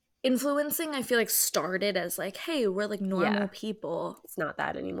influencing, I feel like, started as like, hey, we're like normal people. It's not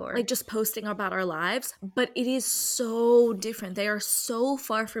that anymore. Like just posting about our lives. But it is so different. They are so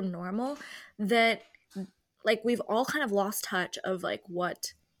far from normal that like we've all kind of lost touch of like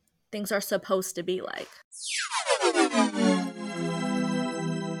what things are supposed to be like.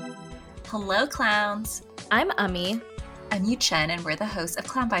 Hello, clowns. I'm Ami. I'm Yu Chen, and we're the hosts of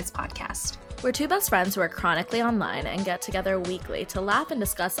Clown Vibes Podcast. We're two best friends who are chronically online and get together weekly to laugh and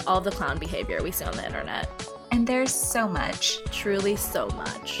discuss all the clown behavior we see on the internet. And there's so much. Truly so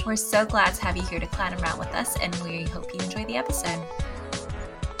much. We're so glad to have you here to clown around with us, and we hope you enjoy the episode.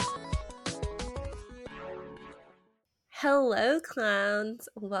 Hello, clowns.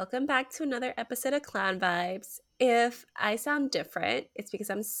 Welcome back to another episode of Clown Vibes. If I sound different, it's because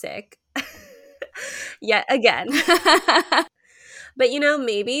I'm sick. Yet again. But you know,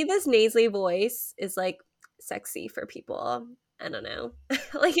 maybe this nasally voice is like sexy for people. I don't know.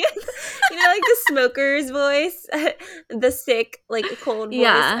 Like, you know, like the smoker's voice, the sick, like cold voice.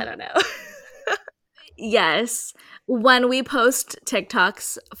 Yeah. I don't know. Yes. When we post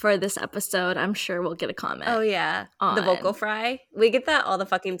TikToks for this episode, I'm sure we'll get a comment. Oh, yeah. The vocal fry. We get that all the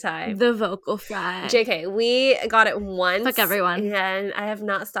fucking time. The vocal fry. JK, we got it once. Fuck everyone. And I have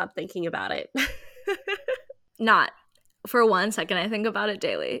not stopped thinking about it. Not for 1 second. I think about it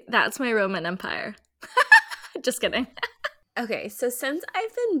daily. That's my Roman Empire. Just kidding. Okay, so since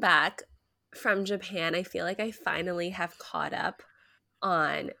I've been back from Japan, I feel like I finally have caught up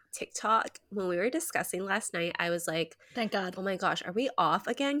on TikTok. When we were discussing last night, I was like, thank God. Oh my gosh, are we off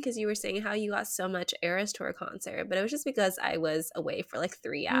again? Because you were saying how you got so much Eras Tour concert, but it was just because I was away for like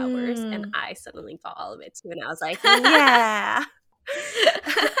 3 hours and I suddenly got all of it too. And I was like, yeah.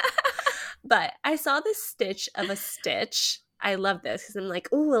 But I saw this stitch of a stitch. I love this because I'm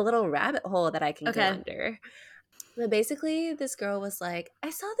like, ooh, a little rabbit hole that I can go under. But basically, this girl was like, I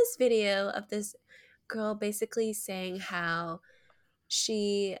saw this video of this girl basically saying how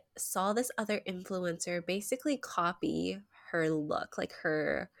she saw this other influencer basically copy her look, like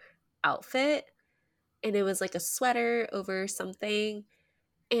her outfit. And it was like a sweater over something.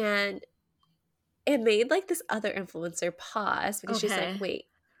 And it made like this other influencer pause because she's like, wait,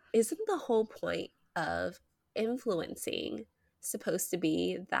 isn't the whole point of influencing supposed to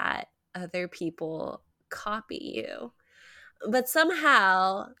be that other people copy you? But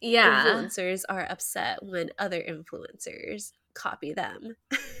somehow influencers are upset when other influencers copy them.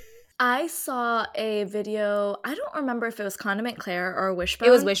 I saw a video. I don't remember if it was Condiment Claire or Wishbone.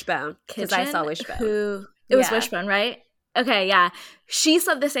 It was Wishbone because I saw Wishbone. It was Wishbone, right? Okay, yeah. She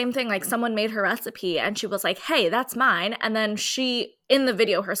said the same thing. Like someone made her recipe and she was like, hey, that's mine. And then she, in the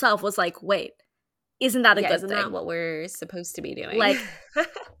video herself, was like, wait, isn't that a good thing? Isn't that what we're supposed to be doing? Like,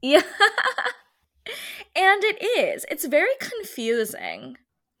 yeah. And it is. It's very confusing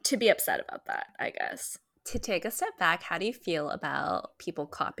to be upset about that, I guess. To take a step back, how do you feel about people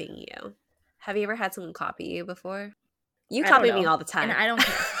copying you? Have you ever had someone copy you before? You copy me all the time. And I don't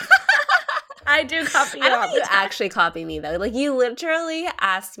care. I do copy you all the time. I don't think you actually copy me, though. Like, you literally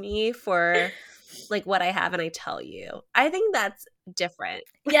ask me for, like, what I have and I tell you. I think that's different.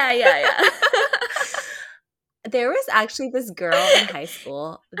 Yeah. There was actually this girl in high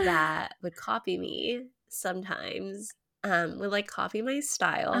school that would copy me sometimes. Would like copy my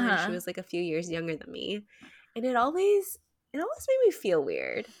style. And she was like a few years younger than me. And it always made me feel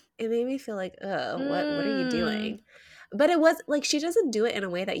weird. It made me feel like, oh, what are you doing? But it was like, she doesn't do it in a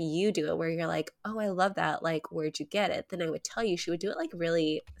way that you do it, where you're like, oh, I love that. Like, where'd you get it? Then I would tell you. She would do it like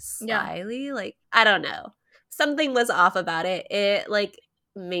really slyly. Yeah. Like, I don't know. Something was off about it. It like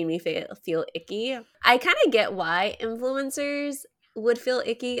made me feel icky. I kind of get why influencers would feel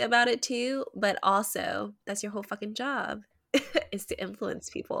icky about it too, but also that's your whole fucking job is to influence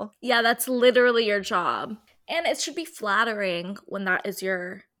people. Yeah, that's literally your job. And it should be flattering when that is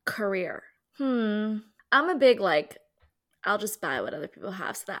your career. I'm a big like, I'll just buy what other people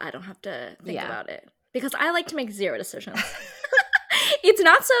have so that I don't have to think about it. Because I like to make zero decisions. It's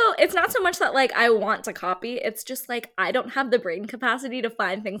not so much that like I want to copy. It's just like I don't have the brain capacity to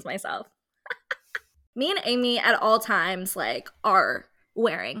find things myself. Me and Amy at all times like are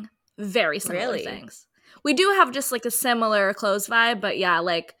wearing very similar things. We do have just like a similar clothes vibe, but yeah,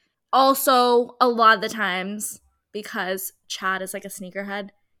 like also a lot of the times because Chad is like a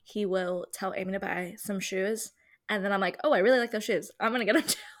sneakerhead, he will tell Amy to buy some shoes, and then I'm like, oh, I really like those shoes. I'm gonna get them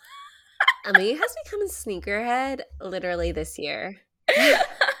too. Amy has become a sneakerhead literally this year.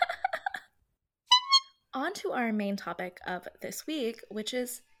 On to our main topic of this week, which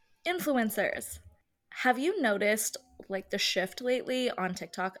is influencers. Have you noticed like the shift lately on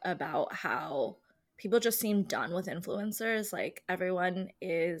TikTok about how people just seem done with influencers. Like, everyone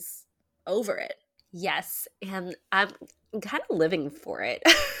is over it. Yes, and I'm kind of living for it.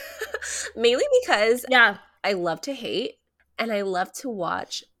 Mainly because I love to hate and I love to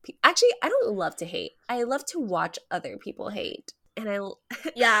watch. Actually, I don't love to hate. I love to watch other people hate. And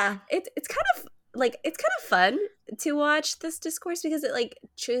it's kind of like, it's kind of fun to watch this discourse because it, like,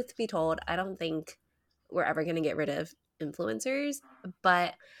 truth be told, I don't think we're ever going to get rid of influencers,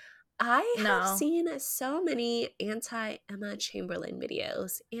 but I have seen so many anti-Emma Chamberlain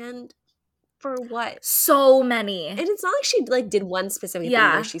videos, and for what? So many. And it's not like she, like, did one specific thing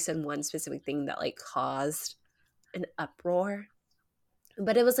where she said one specific thing that, like, caused an uproar.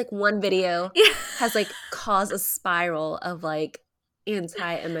 But it was, like, one video has, like, caused a spiral of, like,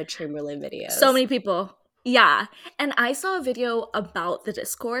 anti-Emma Chamberlain videos. So many people. Yeah. And I saw a video about the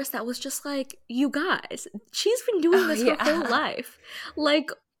discourse that was just like, you guys, she's been doing this her whole life. Like,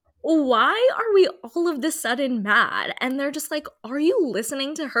 why are we all of this sudden mad? And they're just like, are you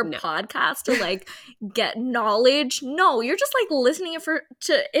listening to her podcast to, like, get knowledge? No, you're just, like, listening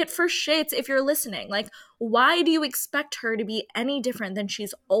to it for shits if you're listening. Like, why do you expect her to be any different than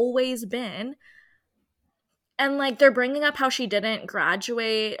she's always been? And, like, they're bringing up how she didn't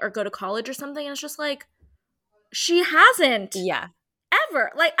graduate or go to college or something. And it's just like, she hasn't. Yeah.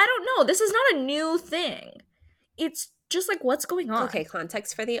 Ever. Like, I don't know. This is not a new thing. It's just like, what's going on? Okay,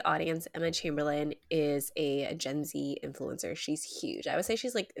 context for the audience. Emma Chamberlain is a Gen Z influencer. She's huge. I would say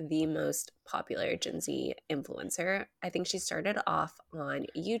she's, like, the most popular Gen Z influencer. I think she started off on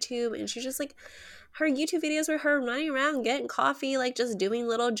YouTube, and she's just, like, her YouTube videos were her running around getting coffee, like, just doing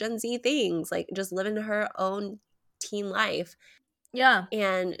little Gen Z things, like, just living her own teen life. Yeah.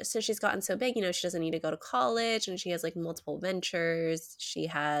 And so she's gotten so big, you know, she doesn't need to go to college, and she has, like, multiple ventures. She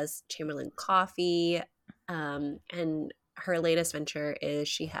has Chamberlain Coffee. And her latest venture is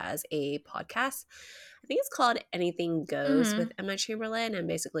she has a podcast. I think it's called Anything Goes with Emma Chamberlain. And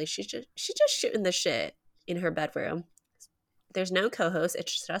basically she's just shooting the shit in her bedroom. There's no co-host.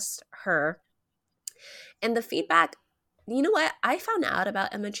 It's just her. And the feedback, you know what? I found out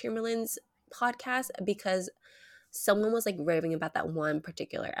about Emma Chamberlain's podcast because someone was, like, raving about that one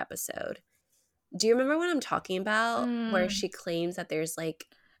particular episode. Do you remember what I'm talking about? Where she claims that there's, like,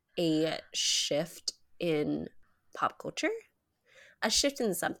 a shift in pop culture, a shift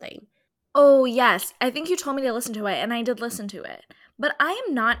in something. Oh, yes. I think you told me to listen to it, and I did listen to it. But I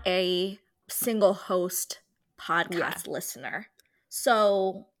am not a single host podcast listener.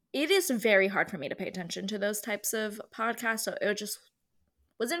 So it is very hard for me to pay attention to those types of podcasts. So it just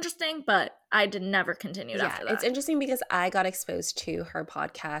was interesting, but I did never continue after that. It's interesting because I got exposed to her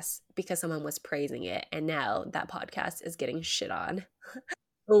podcast because someone was praising it, and now that podcast is getting shit on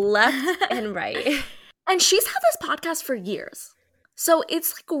left and right. And she's had this podcast for years. So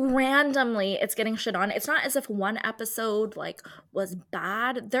it's, like, randomly it's getting shit on. It's not as if one episode, like, was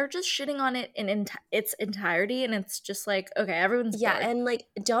bad. They're just shitting on it in its entirety. And it's just like, okay, everyone's bored. And, like,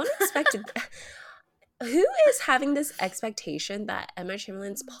 don't expect it. Who is having this expectation that Emma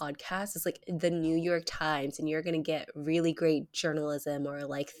Chamberlain's podcast is, like, the New York Times and you're going to get really great journalism or,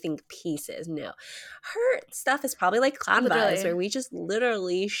 like, think pieces? No. Her stuff is probably like Clown Vibes, where we just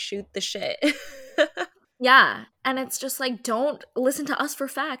literally shoot the shit. Yeah. And it's just like, don't listen to us for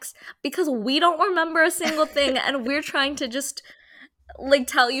facts because we don't remember a single thing and we're trying to just, like,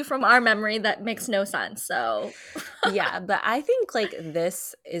 tell you from our memory that makes no sense. So yeah, but I think, like,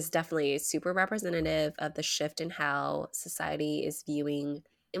 this is definitely super representative of the shift in how society is viewing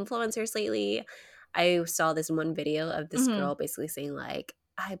influencers lately. I saw this one video of this girl basically saying, like,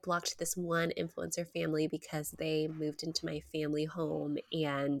 I blocked this one influencer family because they moved into my family home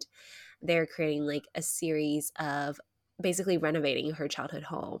and they're creating, like, a series of basically renovating her childhood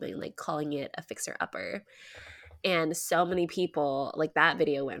home and, like, calling it a fixer-upper. And so many people, like, that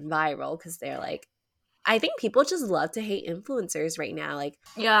video went viral because they're like, I think people just love to hate influencers right now. Like,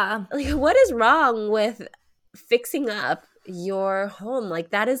 yeah. Like, what is wrong with fixing up your home?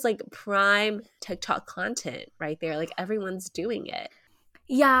 Like, that is, like, prime TikTok content right there. Like, everyone's doing it.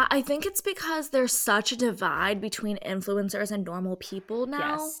 Yeah, I think it's because there's such a divide between influencers and normal people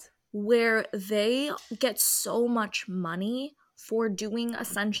now, where they get so much money for doing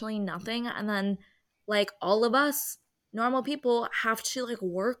essentially nothing, and then, like, all of us normal people have to, like,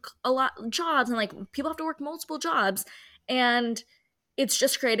 work a lot of jobs, and, like, people have to work multiple jobs, and it's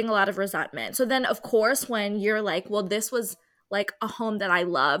just creating a lot of resentment. So then, of course, when you're like, well, this was, like, a home that I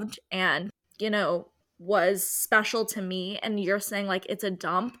loved and, you know, was special to me, and you're saying, like, it's a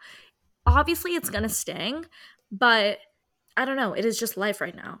dump, obviously it's gonna sting. But I don't know. It is just life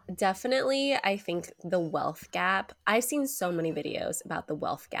right now. Definitely, I think the wealth gap. I've seen so many videos about the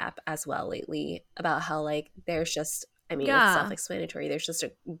wealth gap as well lately, about how like there's just, I mean, it's self-explanatory. There's just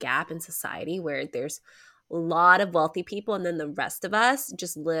a gap in society where there's a lot of wealthy people and then the rest of us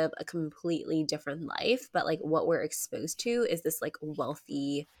just live a completely different life. But like what we're exposed to is this like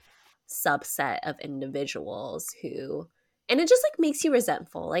wealthy subset of individuals who, and it just like makes you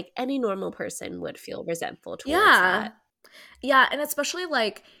resentful. Like any normal person would feel resentful towards that. Yeah, and especially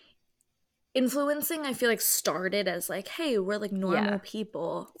like influencing, I feel like started as like, hey, we're like normal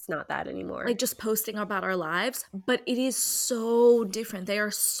people. It's not that anymore. Like just posting about our lives, but it is so different. They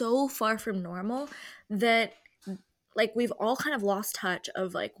are so far from normal that like we've all kind of lost touch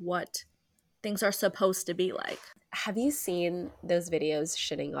of like what things are supposed to be like. Have you seen those videos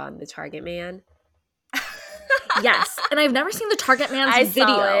shitting on the Target man? Yes, and I've never seen the Target man's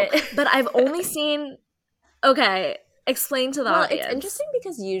video, but I've only seen. Okay, explain to the audience. It's interesting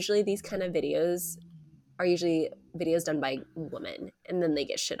because usually these kind of videos are usually videos done by women, and then they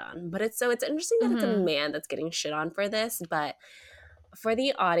get shit on. But it's interesting that it's a man that's getting shit on for this. But for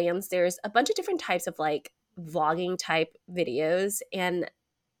the audience, there's a bunch of different types of like vlogging type videos, and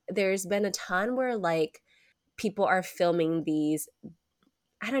there's been a ton where like people are filming these,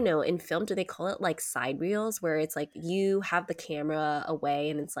 I don't know, in film, do they call it like side reels, where it's like you have the camera away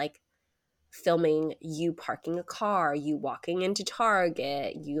and it's like filming you parking a car, you walking into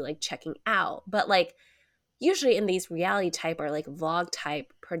Target, you like checking out. But like usually in these reality type or like vlog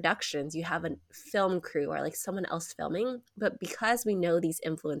type productions, you have a film crew or like someone else filming. But because we know these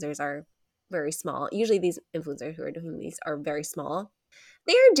influencers are very small, usually these influencers who are doing these are very small,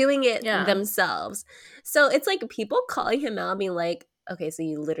 they are doing it themselves. So it's like people calling him out being like, okay, so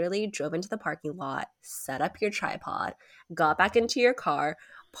you literally drove into the parking lot, set up your tripod, got back into your car,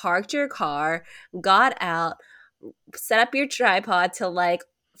 parked your car, got out, set up your tripod to like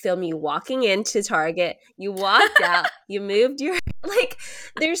film you walking into Target, you walked out, you moved your, like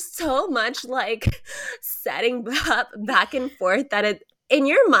there's so much like setting up back and forth that it, in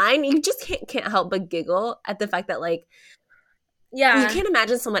your mind, you just can't help but giggle at the fact that like, you can't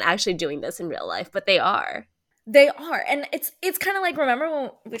imagine someone actually doing this in real life, but they are. They are. And it's kind of like, remember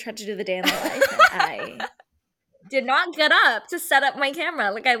when we tried to do the day in the life and I did not get up to set up my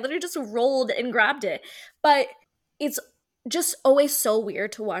camera. Like I literally just rolled and grabbed it. But it's just always so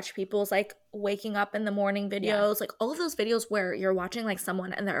weird to watch people's like waking up in the morning videos, like all of those videos where you're watching like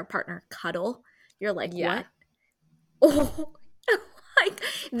someone and their partner cuddle. You're like, what? Oh, like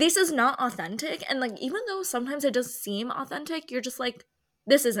this is not authentic. And like even though sometimes it does seem authentic, you're just like,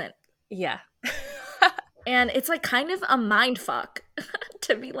 this isn't. Yeah. And it's like kind of a mind fuck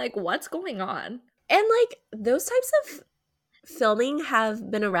to be like, what's going on? And like those types of filming have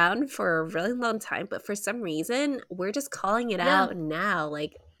been around for a really long time, but for some reason we're just calling it out now.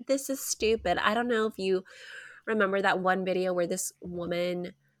 Like, this is stupid. I don't know if you remember that one video where this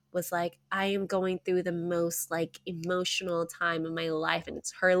woman was like, I am going through the most like emotional time of my life, and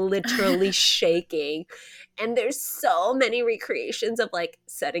it's her literally shaking. And there's so many recreations of like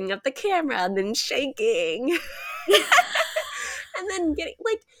setting up the camera and then shaking and then getting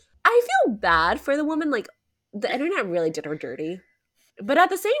like, I feel bad for the woman. Like the internet really did her dirty, but at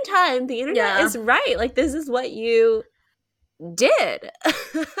the same time the internet is right. Like this is what you did.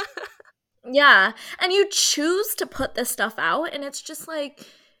 Yeah, and you choose to put this stuff out, and it's just like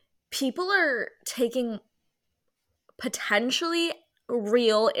people are taking potentially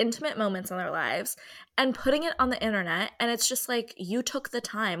real intimate moments in their lives and putting it on the internet, and it's just like, you took the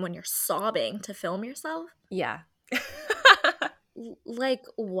time when you're sobbing to film yourself. Like,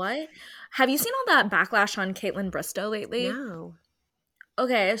 what? Have you seen all that backlash on Caitlyn Bristow lately? No.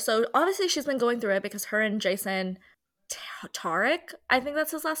 Okay, so obviously she's been going through it because her and Jason Tarek, I think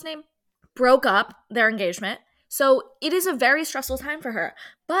that's his last name, broke up their engagement. So it is a very stressful time for her.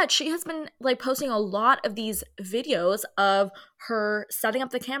 But she has been like posting a lot of these videos of her setting up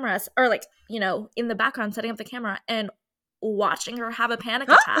the cameras, or like, you know, in the background setting up the camera and watching her have a panic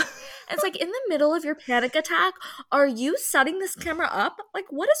attack. And it's like, in the middle of your panic attack, are you setting this camera up? Like,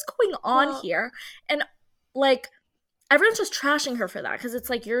 what is going on here? And like, everyone's just trashing her for that because it's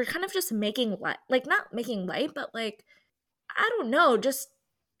like, you're kind of just making light, like not making light, but like, I don't know, just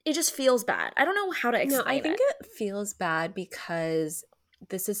it just feels bad. I don't know how to explain it. No, I think it feels bad because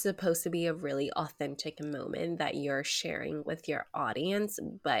this is supposed to be a really authentic moment that you're sharing with your audience,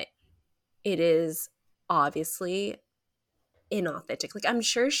 but it is obviously inauthentic. Like, I'm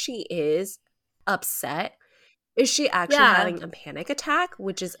sure she is upset. Is she actually having a panic attack,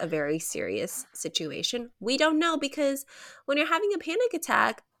 which is a very serious situation? We don't know, because when you're having a panic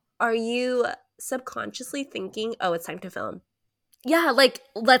attack, are you subconsciously thinking, oh, it's time to film. Yeah, like,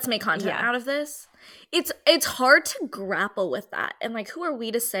 let's make content out of this. It's hard to grapple with that. And, like, who are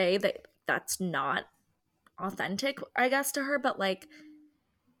we to say that that's not authentic, I guess, to her? But, like,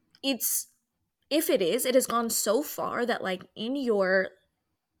 if it is, it has gone so far that, like, in your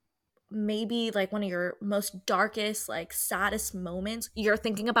maybe, like, one of your most darkest, like, saddest moments, you're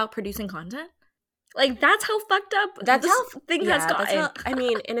thinking about producing content. Like, that's how fucked up that's this how thing has gotten. I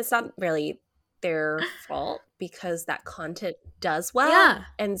mean, and it's not really their fault because that content does well.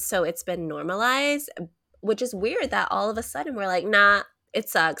 And so it's been normalized, which is weird that all of a sudden we're like, nah, it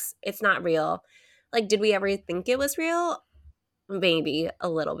sucks. It's not real. Like, did we ever think it was real? Maybe a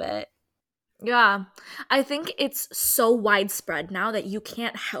little bit. Yeah. I think it's so widespread now that you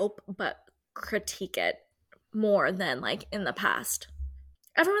can't help but critique it more than, like, in the past.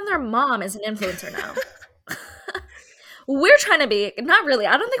 Everyone and their mom is an influencer now. We're trying to be, not really.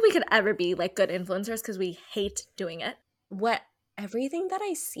 I don't think we could ever be, like, good influencers because we hate doing it. Everything that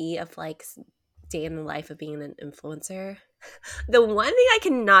I see of, like, day in the life of being an influencer, the one thing I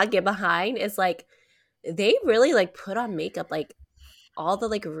cannot get behind is, like, they really, like, put on makeup. Like, all the,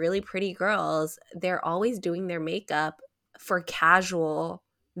 like, really pretty girls, they're always doing their makeup for casual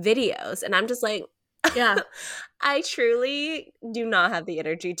videos. And I'm just like, yeah, I truly do not have the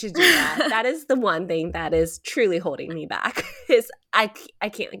energy to do that. That is the one thing that is truly holding me back, is I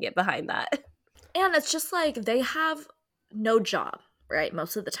can't get behind that. And it's just like they have no job, right?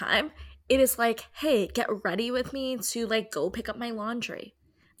 Most of the time. It is like, hey, get ready with me to, like, go pick up my laundry.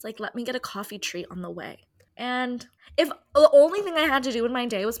 It's like, let me get a coffee treat on the way. And if the only thing I had to do in my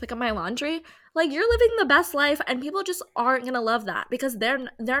day was pick up my laundry, like, you're living the best life, and people just aren't gonna love that because they're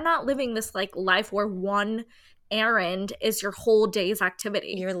not living this, like, life where one errand is your whole day's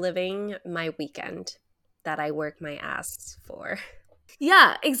activity. You're living my weekend that I work my ass for.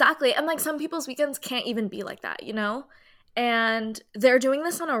 Yeah, exactly. And, like, some people's weekends can't even be like that, you know? And they're doing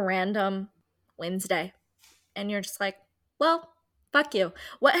this on a random Wednesday. And you're just like, well, fuck you.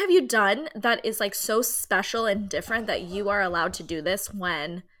 What have you done that is, like, so special and different that you are allowed to do this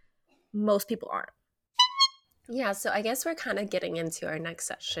when most people aren't? Yeah, so I guess we're kind of getting into our next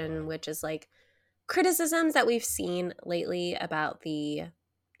section, which is, like, criticisms that we've seen lately about the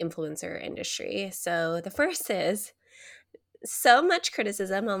influencer industry. So the first is so much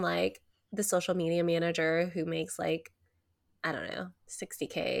criticism on, like, the social media manager who makes, like, I don't know,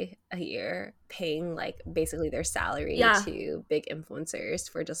 $60K a year, paying, like, basically their salary to big influencers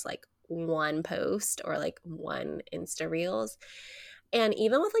for just, like, one post or, like, one Insta Reels. And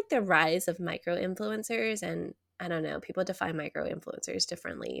even with, like, the rise of micro influencers, and I don't know, people define micro influencers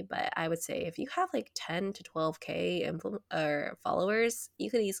differently, but I would say if you have, like, 10 to 12K or followers,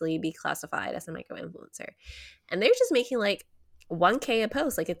 you could easily be classified as a micro influencer. And they're just making, like, 1K a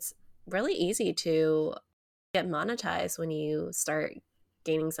post. Like, it's really easy to get monetized when you start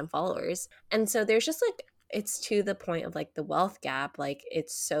gaining some followers. And so there's just, like, it's to the point of, like, the wealth gap. Like,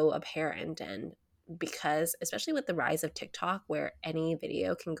 it's so apparent. And because especially with the rise of TikTok, where any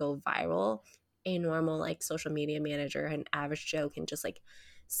video can go viral, a normal, like, social media manager, an average Joe, can just, like,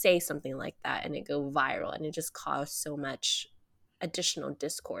 say something like that and it go viral, and it just caused so much additional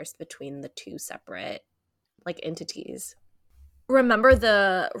discourse between the two separate, like, entities. Remember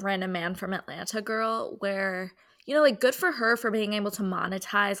the random man from Atlanta girl where, you know, like, good for her for being able to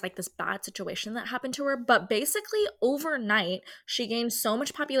monetize, like, this bad situation that happened to her, but basically overnight she gained so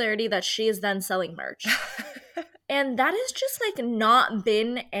much popularity that she is then selling merch. And that has just, like, not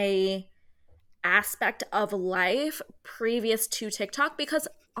been a aspect of life previous to TikTok, because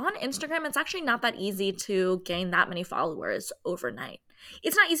on Instagram it's actually not that easy to gain that many followers overnight.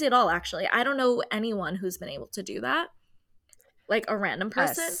 It's not easy at all, actually. I don't know anyone who's been able to do that, like a random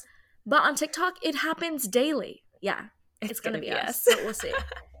person. Us. But on TikTok, it happens daily. Yeah, it's going to be us. But we'll see.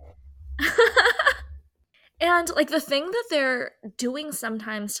 And, like, the thing that they're doing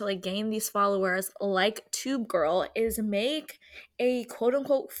sometimes to, like, gain these followers, like Tube Girl, is make a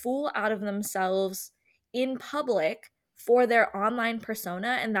quote-unquote fool out of themselves in public for their online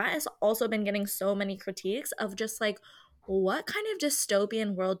persona. And that has also been getting so many critiques of just, like, what kind of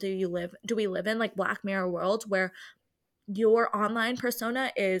dystopian world do we live in? Like, Black Mirror world, where your online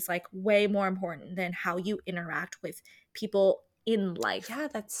persona is, like, way more important than how you interact with people in life. Yeah,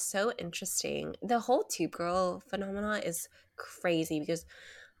 that's so interesting. The whole Tube Girl phenomena is crazy because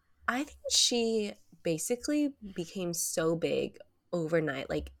I think she basically became so big overnight,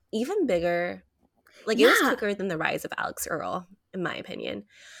 like, even bigger. Like, it was quicker than the rise of Alex Earl, in my opinion.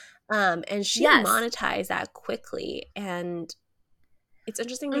 And she monetized that quickly. And It's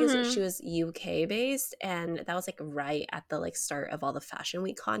interesting because she was UK based, and that was like right at the like start of all the Fashion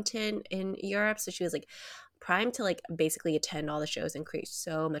Week content in Europe. So she was like primed to like basically attend all the shows and create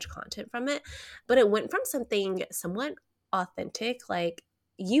so much content from it. But it went from something somewhat authentic, like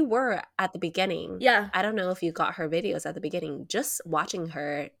you were at the beginning. Yeah. I don't know if you got her videos at the beginning, just watching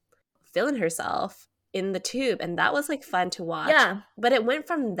her feeling herself in the tube, and that was like fun to watch. Yeah. But it went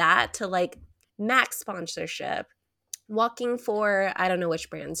from that to like Mac sponsorship, walking for, I don't know which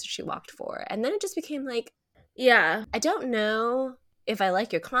brands she walked for. And then it just became like, yeah, I don't know if I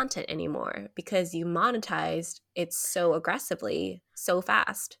like your content anymore because you monetized it so aggressively, so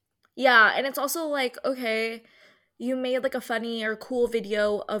fast. Yeah, and it's also like, okay, you made like a funny or cool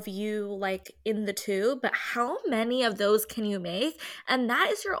video of you like in the tube, but how many of those can you make? And that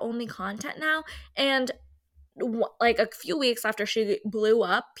is your only content now. And like a few weeks after she blew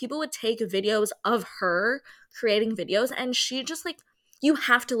up, people would take videos of her creating videos, and she just like, you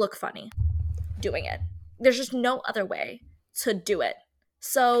have to look funny doing it. There's just no other way to do it.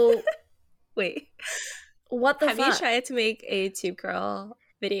 So wait, what the fuck? Have you tried to make a Tube Girl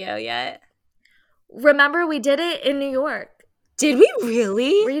video yet? Remember, we did it in New York. Did we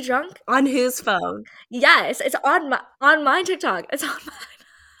really? Were you drunk? On whose phone? Yes, it's on my TikTok. It's on mine.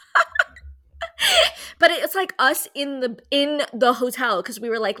 But it's like us in the hotel because we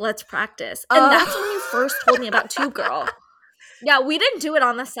were like, let's practice. And that's when you first told me about Tube Girl. Yeah, we didn't do it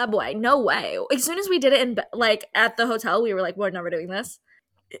on the subway. No way. As soon as we did it in like at the hotel, we were like, we're never doing this.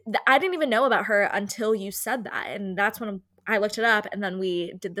 I didn't even know about her until you said that, and that's when I looked it up, and then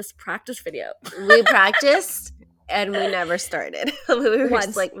we did this practice video. We practiced, and we never started. We were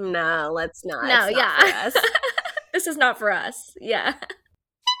just like, no, let's not. No, it's not for us. This is not for us. Yeah.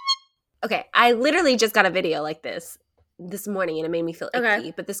 Okay, I literally just got a video like this morning, and it made me feel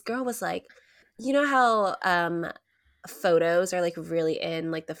icky. But this girl was like, you know how photos are like really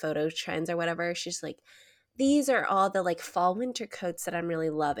in like the photo trends or whatever? She's like, these are all the like fall winter coats that I'm really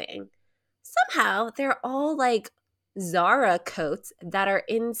loving. Somehow they're all like Zara coats that are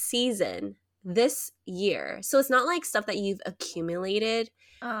in season this year. So it's not like stuff that you've accumulated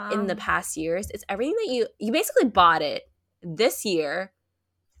in the past years. It's everything that you basically bought it this year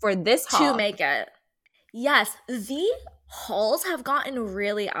for this haul. To make it. Yes, the hauls have gotten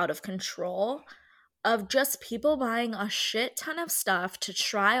really out of control of just people buying a shit ton of stuff to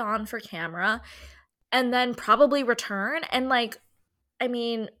try on for camera and then probably return. And like, I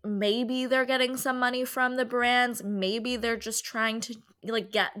mean, maybe they're getting some money from the brands. Maybe they're just trying to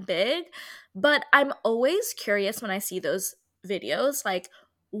like get big. But I'm always curious when I see those videos, like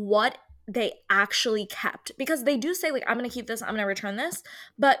what they actually kept, because they do say like, I'm gonna keep this, I'm gonna return this,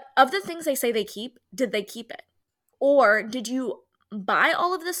 but of the things they say they keep, did they keep it? Or did you buy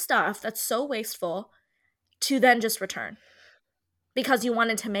all of this stuff that's so wasteful to then just return because you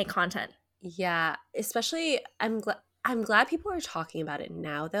wanted to make content? Yeah, especially I'm glad people are talking about it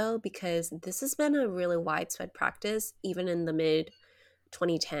now though, because this has been a really widespread practice even in the mid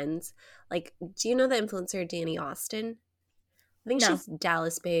 2010s. Like, do you know the influencer Danny Austin? I think she's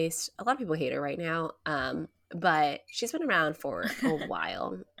Dallas-based. A lot of people hate her right now, but she's been around for a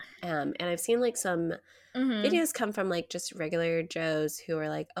while. And I've seen like some videos come from like just regular Joes who are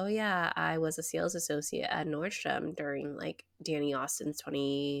like, oh yeah, I was a sales associate at Nordstrom during like Danny Austin's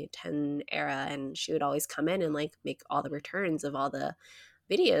 2010 era, and she would always come in and like make all the returns of all the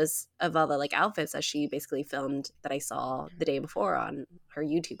videos of all the like outfits that she basically filmed that I saw the day before on her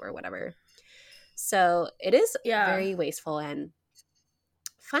YouTube or whatever. So it is very wasteful. And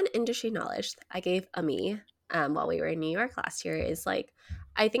fun industry knowledge I gave Ami while we were in New York last year is like,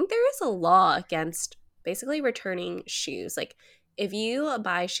 I think there is a law against basically returning shoes. Like if you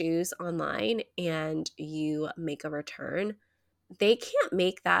buy shoes online and you make a return, they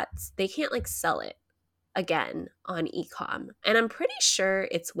can't like sell it again on e-com. And I'm pretty sure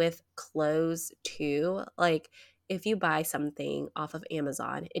it's with clothes too. Like if you buy something off of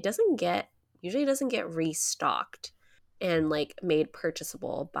Amazon, it usually doesn't get restocked and like made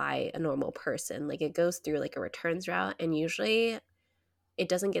purchasable by a normal person. Like it goes through like a returns route, and usually it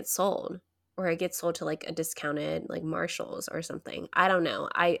doesn't get sold, or it gets sold to like a discounted like Marshalls or something. I don't know.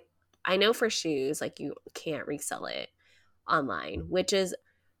 I know for shoes, like you can't resell it online, which is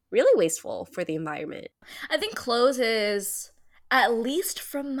really wasteful for the environment. I think clothes is, at least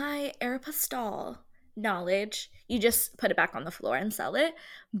from my Aeropostale knowledge, you just put it back on the floor and sell it.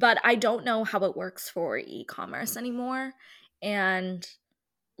 But I don't know how it works for e-commerce anymore. And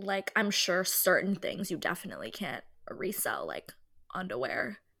like, I'm sure certain things you definitely can't resell, like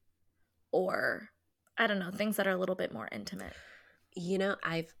underwear or I don't know, things that are a little bit more intimate. You know,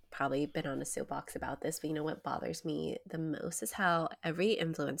 I've probably been on a soapbox about this, but you know what bothers me the most is how every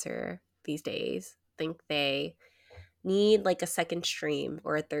influencer these days think they need like a second stream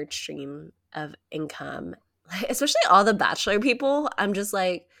or a third stream of income. Like, especially all the bachelor people. I'm just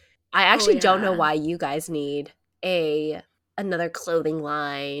like, I actually don't know why you guys need another clothing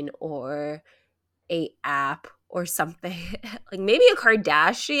line or a app or something. Like maybe a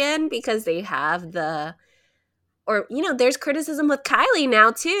Kardashian because they have the, or you know, there's criticism with Kylie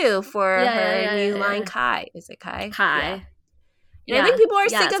now too for her new line Kai. Is it Kai? Yeah. And I think people are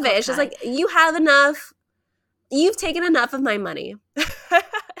sick of it. It's just like, you have enough. You've taken enough of my money.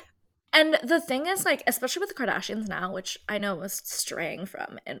 And the thing is, like, especially with the Kardashians now, which I know was straying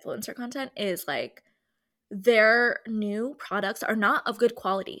from influencer content, is like their new products are not of good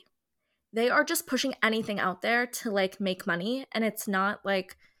quality. They are just pushing anything out there to like make money, and it's not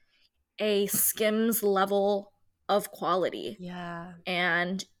like a Skims level of quality. Yeah.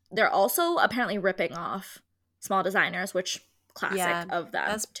 And they're also apparently ripping off small designers, which classic of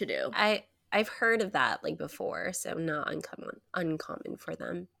them to do. I've heard of that like before, so not uncommon for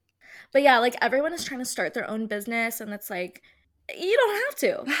them. But yeah, like everyone is trying to start their own business, and it's like, you don't have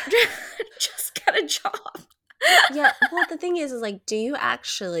to. Just get a job. Yeah, well, the thing is like, do you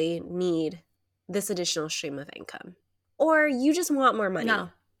actually need this additional stream of income? Or you just want more money? No.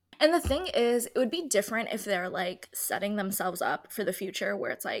 And the thing is, it would be different if they're like setting themselves up for the future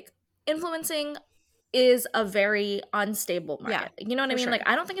where it's like influencing is a very unstable market. You know what I mean? Sure. Like,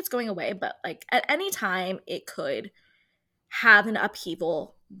 I don't think it's going away, but like at any time it could have an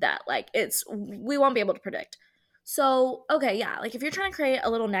upheaval that like we won't be able to predict. So, okay, yeah, like if you're trying to create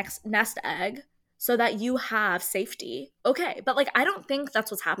a little nest egg so that you have safety, okay. But like, I don't think that's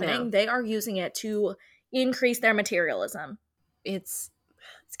what's happening. No. They are using it to increase their materialism. It's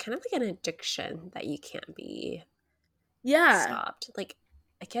kind of like an addiction that you can't be stopped. Like,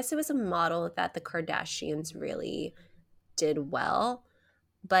 I guess it was a model that the Kardashians really did well,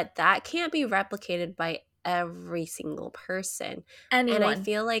 but that can't be replicated by every single person. Anyone. And I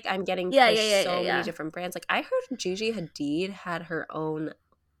feel like I'm getting pushed so many different brands. Like, I heard Gigi Hadid had her own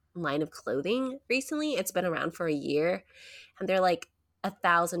line of clothing recently. It's been around for a year, and they're like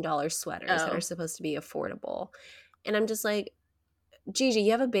 $1,000 sweaters that are supposed to be affordable. And I'm just like, Gigi,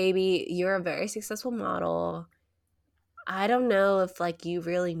 you have a baby. You're a very successful model. I don't know if like you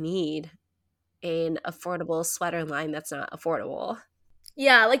really need an affordable sweater line that's not affordable.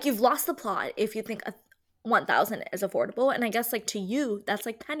 Yeah, like you've lost the plot if you think 1,000 is affordable, and I guess like to you that's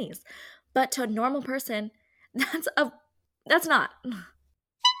like pennies, but to a normal person, that's not.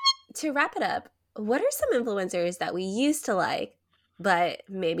 To wrap it up, what are some influencers that we used to like but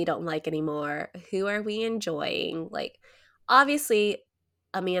maybe don't like anymore? Who are we enjoying? Like, obviously,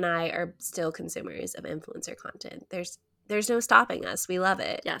 Ami and I are still consumers of influencer content. There's no stopping us. We love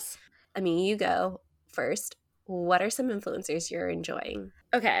it. Yes. Ami, you go first. What are some influencers you're enjoying?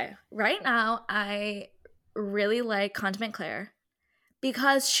 Okay. Right now, I really like Condiment Claire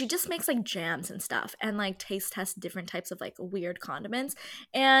because she just makes like jams and stuff and like taste tests different types of like weird condiments.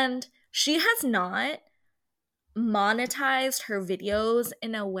 And she has not monetized her videos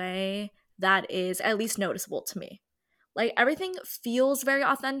in a way that is at least noticeable to me. Like everything feels very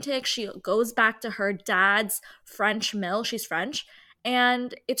authentic. She goes back to her dad's French mill. She's French.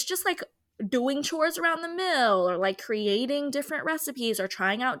 And it's just like doing chores around the mill or like creating different recipes or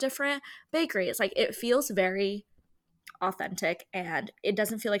trying out different bakeries. Like it feels very authentic and it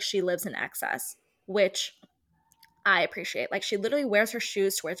doesn't feel like she lives in excess, which I appreciate. Like she literally wears her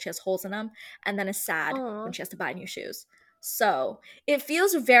shoes to where she has holes in them and then is sad when she has to buy new shoes. So it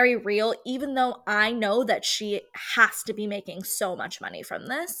feels very real, even though I know that she has to be making so much money from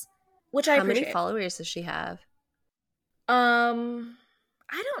this, which I appreciate. How many followers does she have?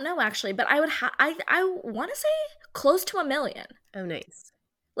 I don't know actually, but I want to say close to 1 million. Oh, nice.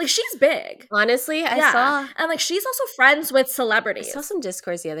 Like she's big. Honestly, I saw, and like she's also friends with celebrities. I saw some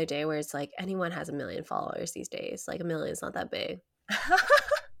discourse the other day where it's like anyone has 1 million followers these days. Like 1 million is not that big.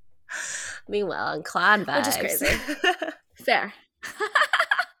 Meanwhile, Clan vibes. Which is crazy. Fair.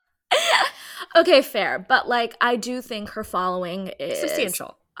 Okay, fair. But like I do think her following is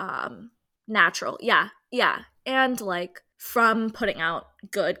substantial. Natural. Yeah. And like from putting out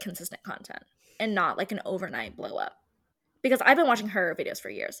good, consistent content and not like an overnight blow up. Because I've been watching her videos for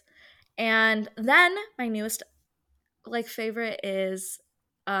years. And then my newest like favorite is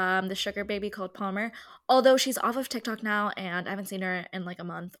the sugar baby called Palmer. Although she's off of TikTok now and I haven't seen her in like a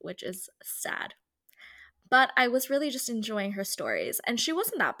month, which is sad. But I was really just enjoying her stories. And she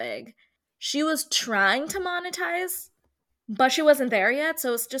wasn't that big. She was trying to monetize, but she wasn't there yet.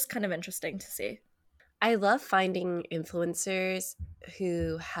 So it's just kind of interesting to see. I love finding influencers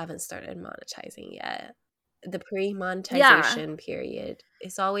who haven't started monetizing yet. The pre-monetization period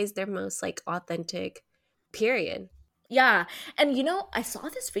is always their most like authentic period. Yeah. And you know, I saw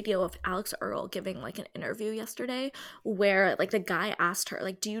this video of Alex Earl giving like an interview yesterday where like the guy asked her,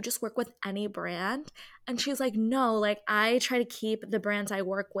 like, do you just work with any brand? And she's like, no, like I try to keep the brands I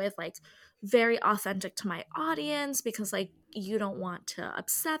work with like very authentic to my audience because like you don't want to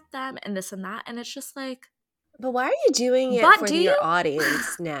upset them and this and that. And it's just like, but why are you doing it for your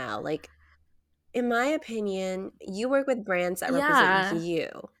audience now? Like, in my opinion, you work with brands that represent you.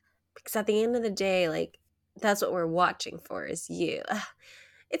 Because at the end of the day, like, that's what we're watching for is you.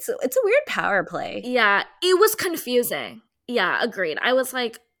 It's a weird power play. Yeah, it was confusing. Yeah, agreed. I was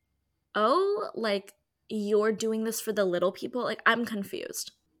like, oh, like, you're doing this for the little people? Like, I'm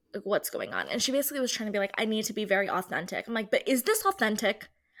confused. Like, what's going on? And she basically was trying to be like, I need to be very authentic. I'm like, but is this authentic?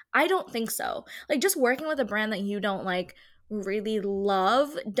 I don't think so. Like, just working with a brand that you don't, like, really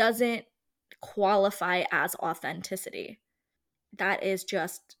love doesn't qualify as authenticity. That is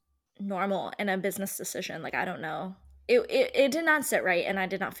just normal in a business decision. Like, I don't know. It did not sit right, and I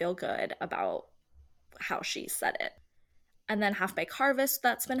did not feel good about how she said it. And then Half Baked Harvest,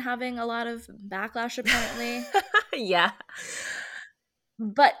 that's been having a lot of backlash apparently. Yeah.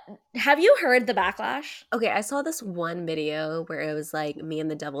 But have you heard the backlash? Okay, I saw this one video where it was like me and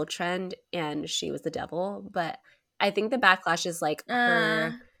the devil trend and she was the devil, but I think the backlash is like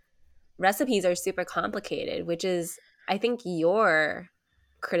her recipes are super complicated, which is I think your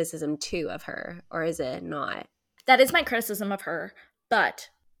criticism too of her, or is it not? That is my criticism of her, but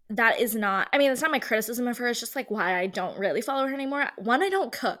that is not, I mean, it's not my criticism of her, it's just like why I don't really follow her anymore. One, I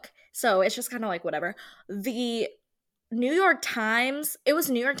don't cook, so it's just kind of like whatever. The New York Times, it was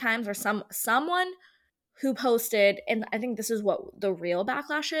New York Times or someone who posted, and I think this is what the real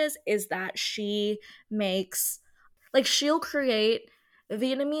backlash is that she makes, like, she'll create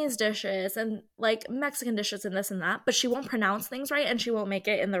Vietnamese dishes and like Mexican dishes and this and that, but she won't pronounce things right and she won't make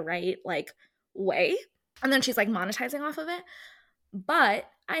it in the right like way. And then she's like monetizing off of it. But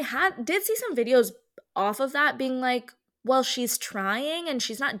I did see some videos off of that being like, well, she's trying and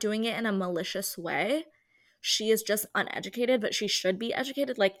she's not doing it in a malicious way. She is just uneducated, but she should be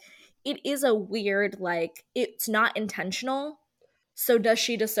educated. Like, it is a weird, like, it's not intentional. So does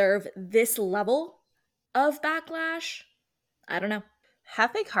she deserve this level of backlash? I don't know.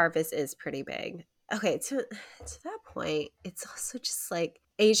 Half Baked Harvest is pretty big. Okay, to that point, it's also just like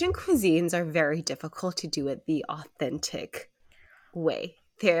Asian cuisines are very difficult to do it the authentic way.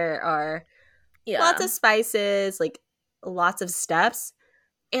 There are lots of spices, like lots of steps,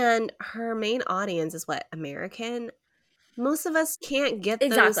 and her main audience is what, American? Most of us can't get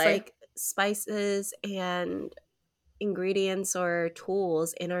those like spices and ingredients or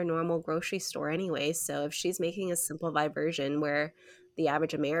tools in our normal grocery store anyway. So if she's making a simplified version where the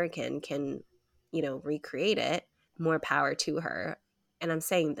average American can, you know, recreate it, more power to her. And I'm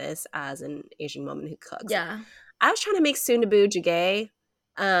saying this as an Asian woman who cooks. Yeah. I was trying to make sundubu jjigae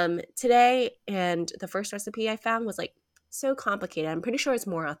today, and the first recipe I found was like so complicated. I'm pretty sure it's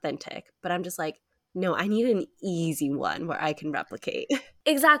more authentic, but I'm just like, no, I need an easy one where I can replicate.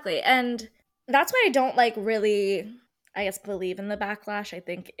 Exactly. And that's why I don't like really, I guess, believe in the backlash. I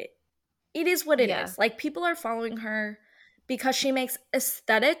think it is what it is. Like, people are following her because she makes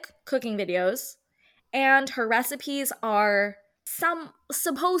aesthetic cooking videos and her recipes are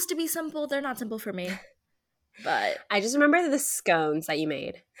supposed to be simple. They're not simple for me. But I just remember the scones that you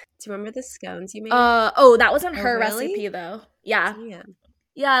made. Do you remember the scones you made? Oh, that wasn't her recipe though. Yeah.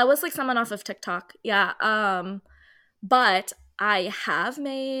 Yeah, it was like someone off of TikTok. Yeah. But I have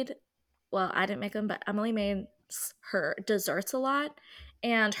made, well, I didn't make them, but Emily made her desserts a lot.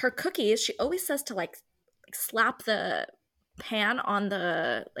 And her cookies, she always says to like slap the pan on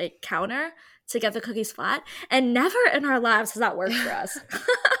the like counter to get the cookies flat. And never in our lives has that worked for us.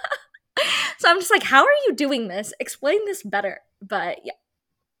 So I'm just like, how are you doing this? Explain this better. But yeah,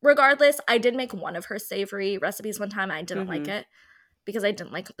 regardless, I did make one of her savory recipes one time. I didn't like it because I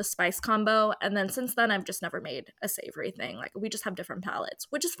didn't like the spice combo. And then since then, I've just never made a savory thing. Like, we just have different palates,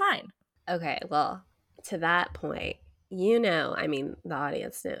 which is fine. Okay, well, to that point, you know, I mean, the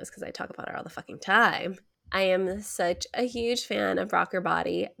audience knows because I talk about her all the fucking time. I am such a huge fan of Rock Your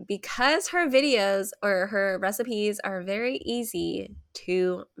Body because her videos or her recipes are very easy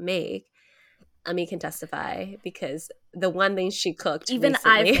to make. Ami can testify because the one thing she cooked even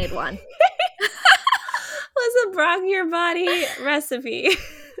recently I've made one was a Rock Your Body recipe.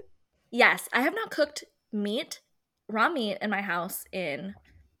 Yes, I have not cooked raw meat in my house in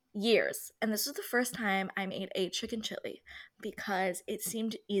years. And this was the first time I made a chicken chili because it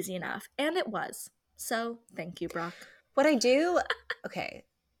seemed easy enough. And it was. So thank you, Brock. What I do, okay,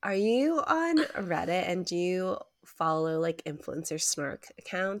 are you on Reddit and do you follow like influencer snark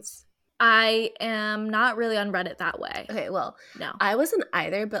accounts? I am not really on Reddit that way. Okay, well, no. I wasn't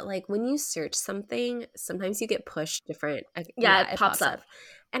either, but like when you search something, sometimes you get pushed different. It pops up.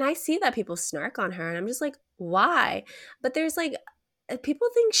 And I see that people snark on her and I'm just like, why? But there's like, people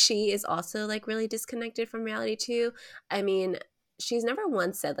think she is also like really disconnected from reality too. I mean, she's never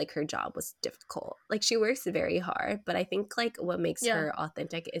once said like her job was difficult. Like she works very hard, but I think like what makes her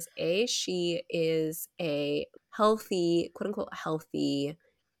authentic is she is a healthy, quote unquote, healthy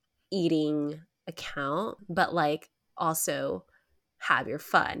eating account, but like also have your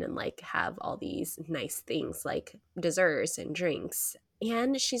fun and like have all these nice things like desserts and drinks.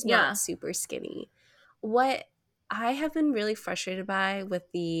 And she's not super skinny. What I have been really frustrated by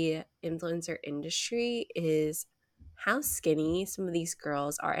with the influencer industry is how skinny some of these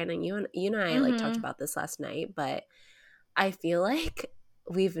girls are. And you and I like talked about this last night, but I feel like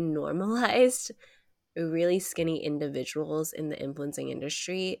we've normalized really skinny individuals in the influencing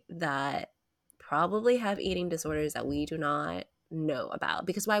industry that probably have eating disorders that we do not know about,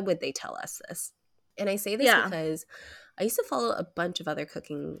 because why would they tell us this? And I say this because I used to follow a bunch of other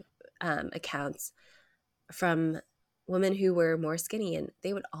cooking accounts from women who were more skinny, and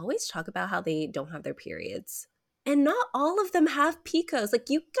they would always talk about how they don't have their periods. And not all of them have PCOS. Like,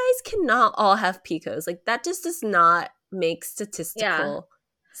 you guys cannot all have PCOS. Like, that just does not make statistical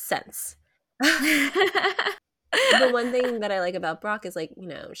sense. The one thing that I like about Brock is, like, you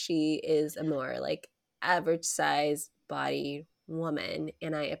know, she is a more like average size body woman,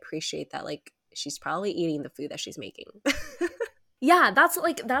 and I appreciate that. Like, she's probably eating the food that she's making. That's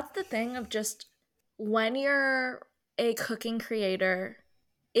the thing of just when you're a cooking creator,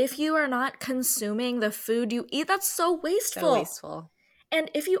 if you are not consuming the food you eat, that's so wasteful. And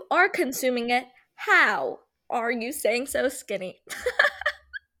if you are consuming it, how are you staying so skinny?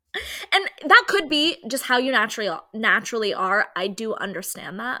 And that could be just how you naturally are. I do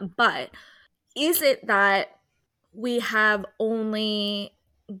understand that. But is it that we have only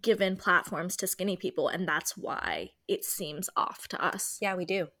given platforms to skinny people and that's why it seems off to us? Yeah, we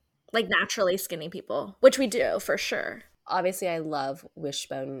do. Like naturally skinny people, which we do for sure. Obviously, I love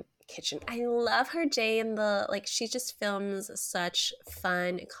Wishbone Kitchen. I love her day in the, like, she just films such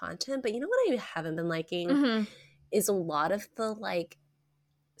fun content. But you know what I haven't been liking is a lot of the like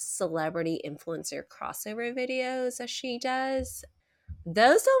celebrity influencer crossover videos that she does.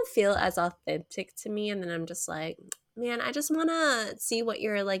 Those don't feel as authentic to me, and then I'm just like, man, I just want to see what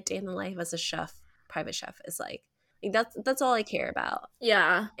your like day in the life as a chef, private chef, is like. That's all I care about.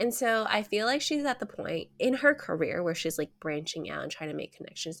 Yeah. And so I feel like she's at the point in her career where she's like branching out and trying to make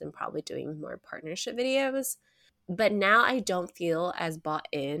connections and probably doing more partnership videos. But now I don't feel as bought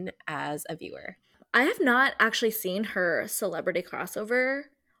in as a viewer. I have not actually seen her celebrity crossover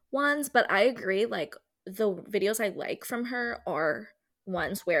ones, but I agree, like the videos I like from her are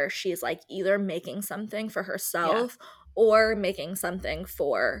ones where she's like either making something for herself or making something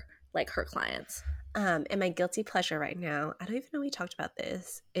for like her clients. And my guilty pleasure right now, I don't even know we talked about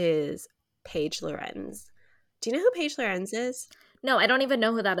this, is Paige Lorenz. Do you know who Paige Lorenz is? No, I don't even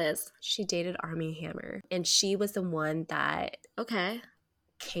know who that is. She dated Armie Hammer, and she was the one that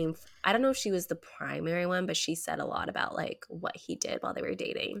came. I don't know if she was the primary one, but she said a lot about like what he did while they were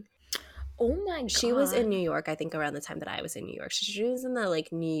dating. Oh my God. She was in New York, I think, around the time that I was in New York. She was in the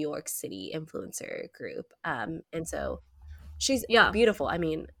like New York City influencer group. And so she's beautiful. I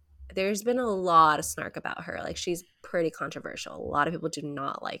mean, there's been a lot of snark about her. Like, she's pretty controversial. A lot of people do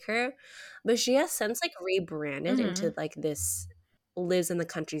not like her. But she has since like rebranded into like this, lives in the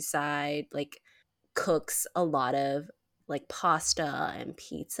countryside, like cooks a lot of like pasta and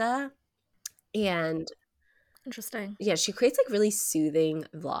pizza. And interesting. Yeah, she creates like really soothing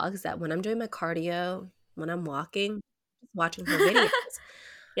vlogs that when I'm doing my cardio, when I'm walking, watching her videos.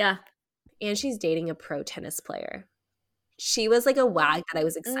 Yeah. And she's dating a pro tennis player. She was like a wag that I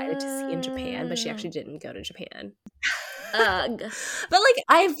was excited to see in Japan, but she actually didn't go to Japan. Ugh. But like,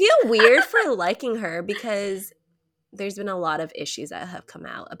 I feel weird for liking her because there's been a lot of issues that have come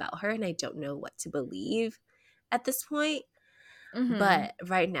out about her, and I don't know what to believe at this point. But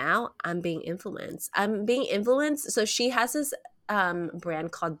right now, I'm being influenced. So she has this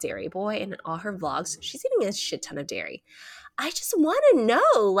brand called Dairy Boy, and in all her vlogs, she's eating a shit ton of dairy. I just want to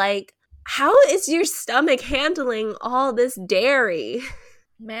know, like, how is your stomach handling all this dairy?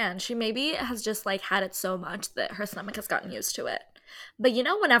 Man, she maybe has just like had it so much that her stomach has gotten used to it. But you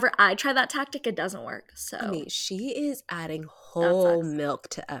know, whenever I try that tactic, it doesn't work. So I mean, she is adding whole milk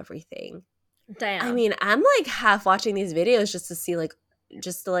to everything. Damn. I mean, I'm like half watching these videos just to see like,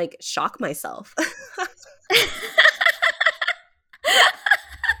 just to like shock myself.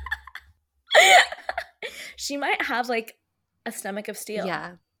 She might have like a stomach of steel.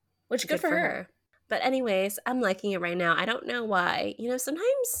 Yeah. Which good for her. But anyways, I'm liking it right now. I don't know why. You know,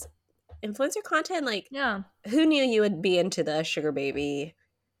 sometimes influencer content, like, who knew you would be into the sugar baby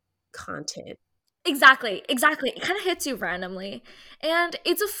content? Exactly. It kind of hits you randomly. And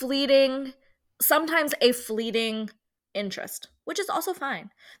it's sometimes a fleeting interest, which is also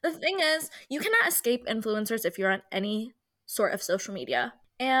fine. The thing is, you cannot escape influencers if you're on any sort of social media.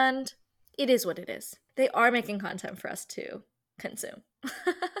 And it is what it is. They are making content for us to consume.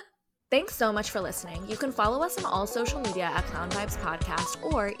 Thanks so much for listening. You can follow us on all social media at Clown Vibes Podcast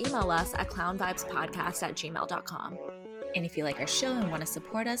or email us at clownvibespodcast@gmail.com. And if you like our show and want to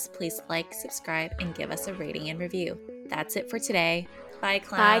support us, please like, subscribe, and give us a rating and review. That's it for today. Bye,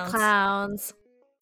 clowns. Bye, clowns.